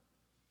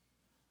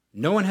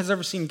 No one has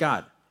ever seen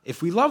God.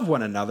 If we love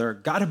one another,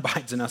 God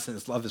abides in us and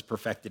his love is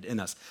perfected in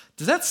us.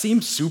 Does that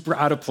seem super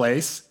out of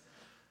place?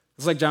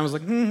 It's like John was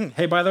like,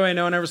 hey, by the way,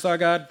 no one ever saw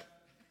God?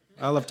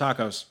 I love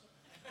tacos.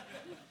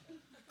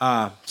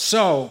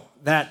 So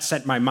that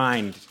set my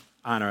mind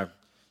on a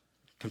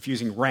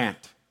confusing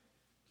rant.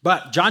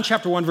 But John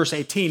chapter 1, verse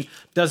 18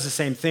 does the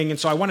same thing. And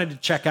so I wanted to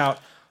check out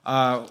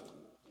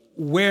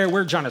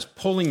where John is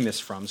pulling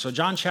this from. So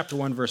John chapter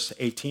 1, verse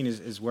 18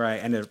 is where I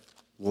ended up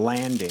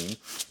landing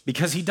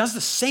because he does the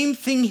same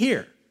thing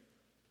here.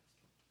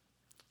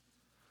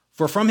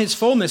 For from his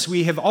fullness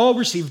we have all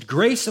received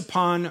grace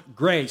upon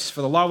grace.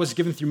 For the law was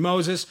given through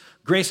Moses.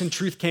 Grace and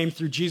truth came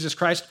through Jesus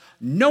Christ.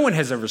 No one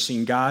has ever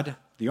seen God,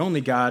 the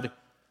only God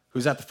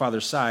who's at the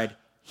Father's side.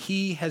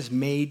 He has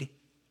made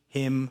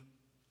him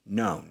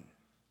known.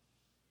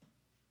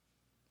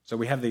 So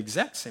we have the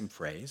exact same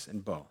phrase in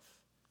both.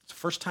 It's the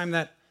first time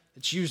that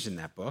it's used in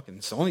that book, and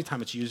it's the only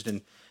time it's used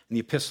in the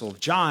Epistle of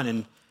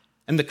John.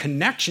 And the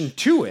connection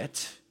to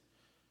it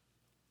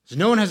is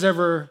no one has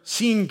ever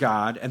seen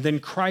God, and then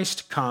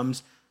Christ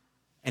comes,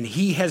 and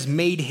he has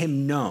made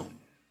him known.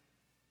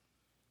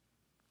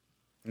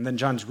 And then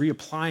John's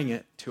reapplying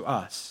it to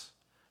us.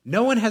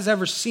 No one has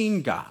ever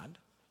seen God.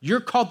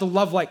 You're called to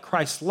love like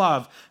Christ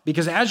loved,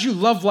 because as you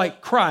love like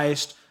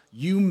Christ,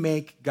 you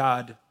make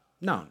God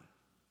known.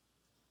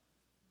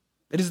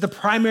 It is the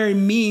primary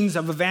means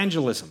of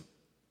evangelism.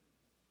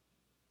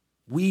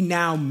 we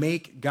now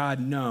make God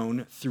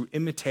known through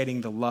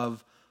imitating the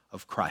love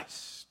of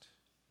Christ.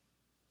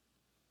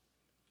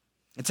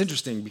 It's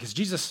interesting because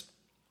Jesus,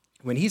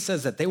 when he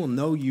says that they will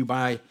know you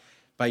by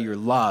your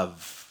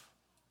love,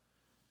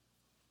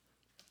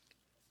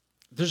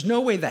 there's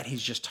no way that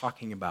he's just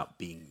talking about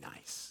being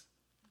nice,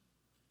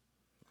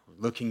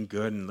 looking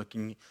good and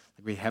looking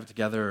like we have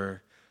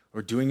together,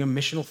 or doing a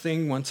missional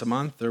thing once a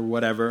month or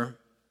whatever.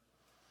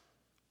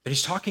 But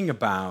he's talking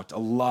about a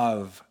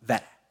love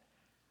that,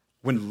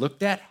 when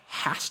looked at,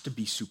 has to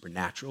be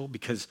supernatural,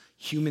 because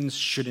humans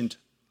shouldn't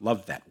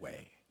love that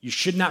way. You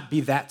should not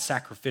be that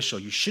sacrificial.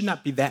 You should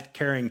not be that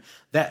caring,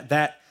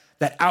 that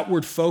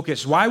outward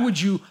focus. Why would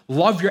you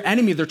love your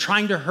enemy? They're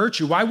trying to hurt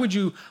you. Why would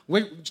you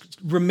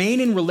remain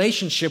in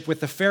relationship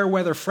with a fair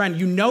weather friend?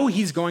 You know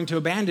he's going to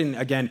abandon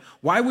again.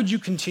 Why would you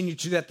continue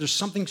to do that? There's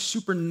something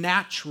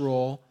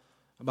supernatural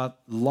about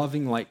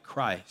loving like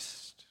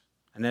Christ.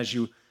 And as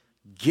you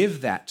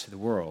give that to the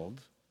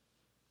world,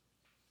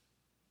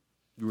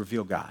 you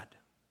reveal God.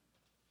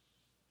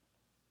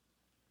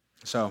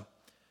 So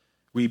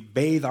we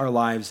bathe our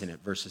lives in it,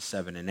 verses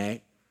 7 and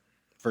 8.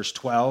 Verse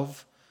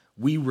 12,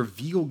 we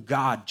reveal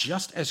God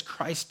just as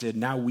Christ did.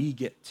 Now we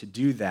get to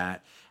do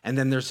that. And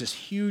then there's this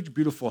huge,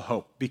 beautiful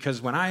hope,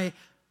 because when I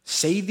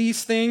say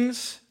these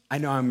things, I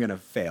know I'm going to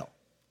fail,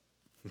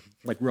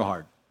 like real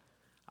hard.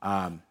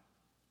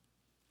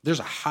 There's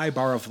a high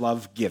bar of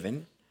love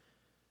given.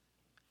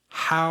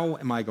 How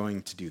am I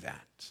going to do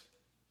that?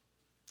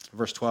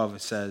 Verse 12,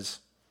 it says,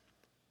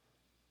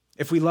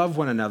 if we love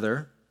one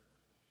another,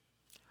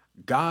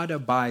 God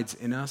abides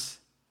in us,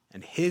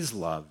 and his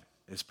love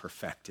is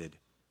perfected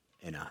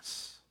in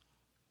us.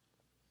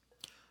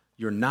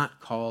 You're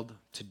not called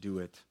to do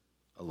it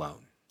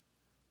alone.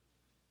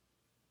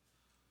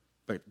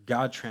 But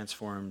God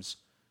transforms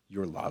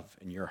your love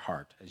in your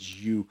heart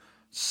as you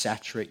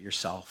saturate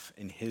yourself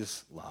in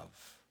his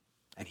love,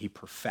 and he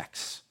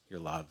perfects your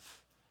love,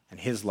 and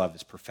his love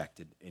is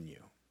perfected in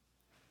you.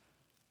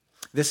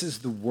 This is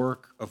the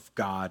work of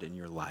God in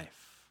your life.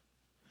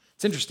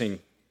 It's interesting.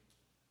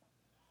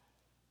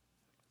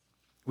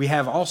 We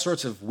have all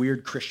sorts of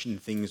weird Christian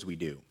things we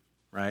do,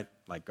 right?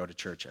 Like go to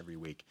church every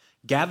week.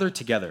 Gather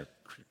together.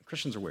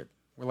 Christians are weird.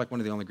 We're like one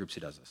of the only groups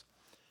who does this.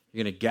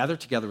 You're going to gather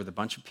together with a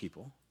bunch of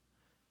people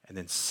and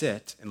then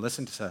sit and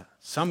listen to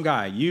some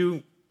guy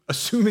you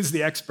assume is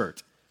the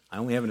expert. I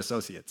only have an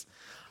associate's.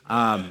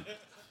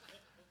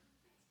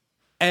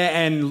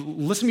 And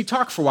listen to me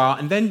talk for a while,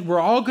 and then we're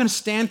all going to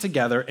stand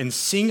together and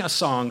sing a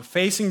song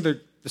facing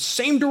the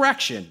same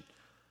direction.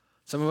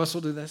 Some of us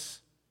will do this.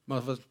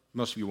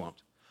 Most of you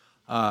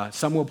won't.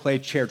 Some will play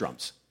chair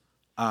drums.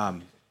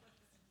 And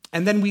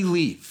then we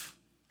leave.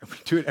 We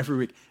do it every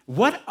week.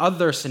 What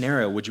other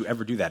scenario would you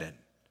ever do that in?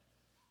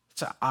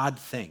 It's an odd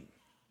thing.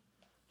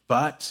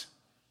 But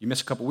you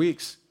miss a couple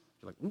weeks,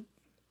 you're like, ooh,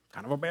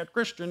 kind of a bad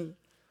Christian.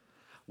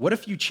 What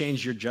if you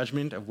change your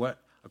judgment of what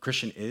a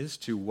Christian is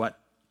to what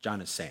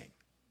John is saying?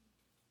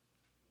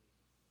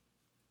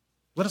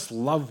 Let us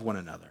love one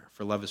another,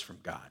 for love is from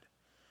God.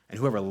 And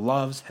whoever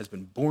loves has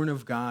been born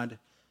of God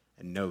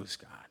and knows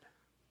God.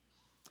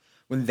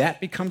 When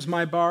that becomes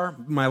my bar,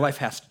 my life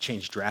has to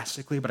change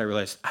drastically, but I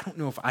realize I don't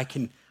know if I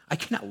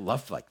cannot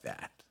love like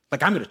that.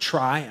 Like, I'm going to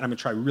try, and I'm going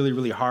to try really,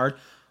 really hard,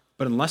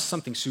 but unless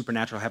something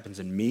supernatural happens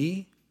in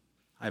me,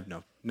 I have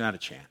not a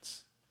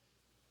chance.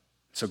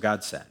 So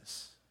God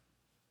says,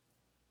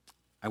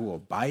 I will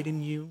abide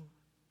in you,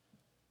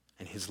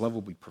 and his love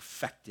will be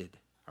perfected,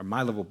 or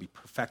my love will be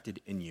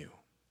perfected in you.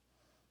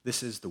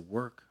 This is the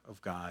work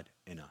of God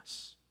in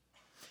us.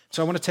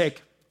 So I want to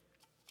take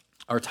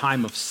our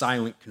time of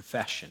silent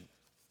confession.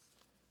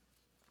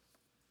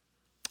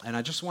 And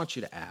I just want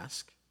you to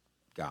ask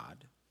God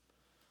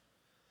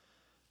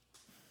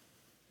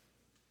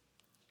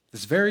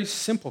this very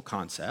simple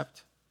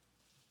concept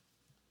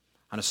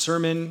on a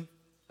sermon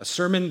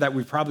that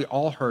we've probably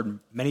all heard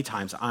many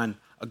times on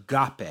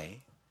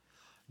agape.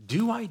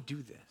 Do I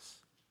do this?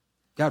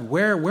 God,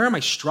 where am I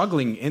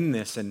struggling in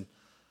this, and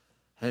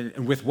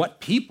with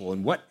what people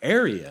and what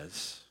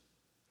areas?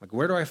 Like,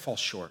 where do I fall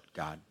short,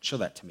 God? Show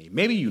that to me.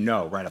 Maybe you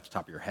know right off the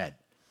top of your head.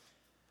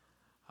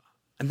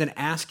 And then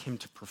ask him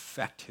to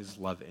perfect his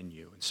love in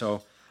you. And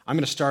so I'm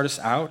going to start us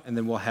out, and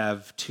then we'll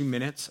have 2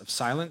 minutes of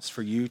silence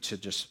for you to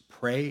just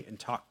pray and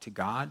talk to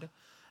God,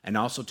 and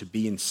also to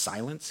be in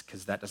silence,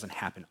 because that doesn't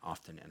happen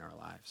often in our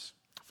lives.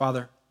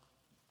 Father,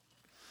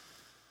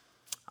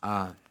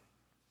 I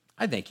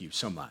thank you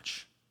so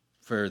much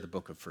for the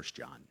book of 1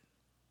 John,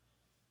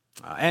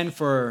 and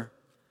for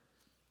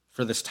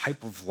this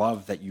type of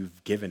love that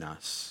you've given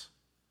us.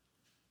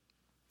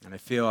 And I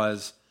feel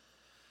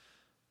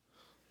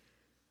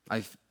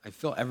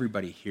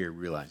everybody here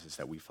realizes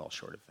that we fall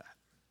short of that.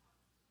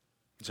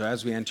 So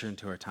as we enter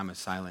into our time of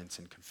silence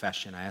and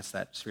confession, I ask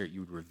that, Spirit, you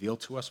would reveal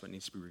to us what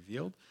needs to be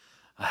revealed.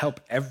 Help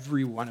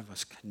every one of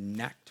us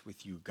connect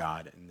with you,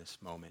 God, in this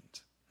moment,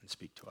 and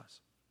speak to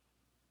us.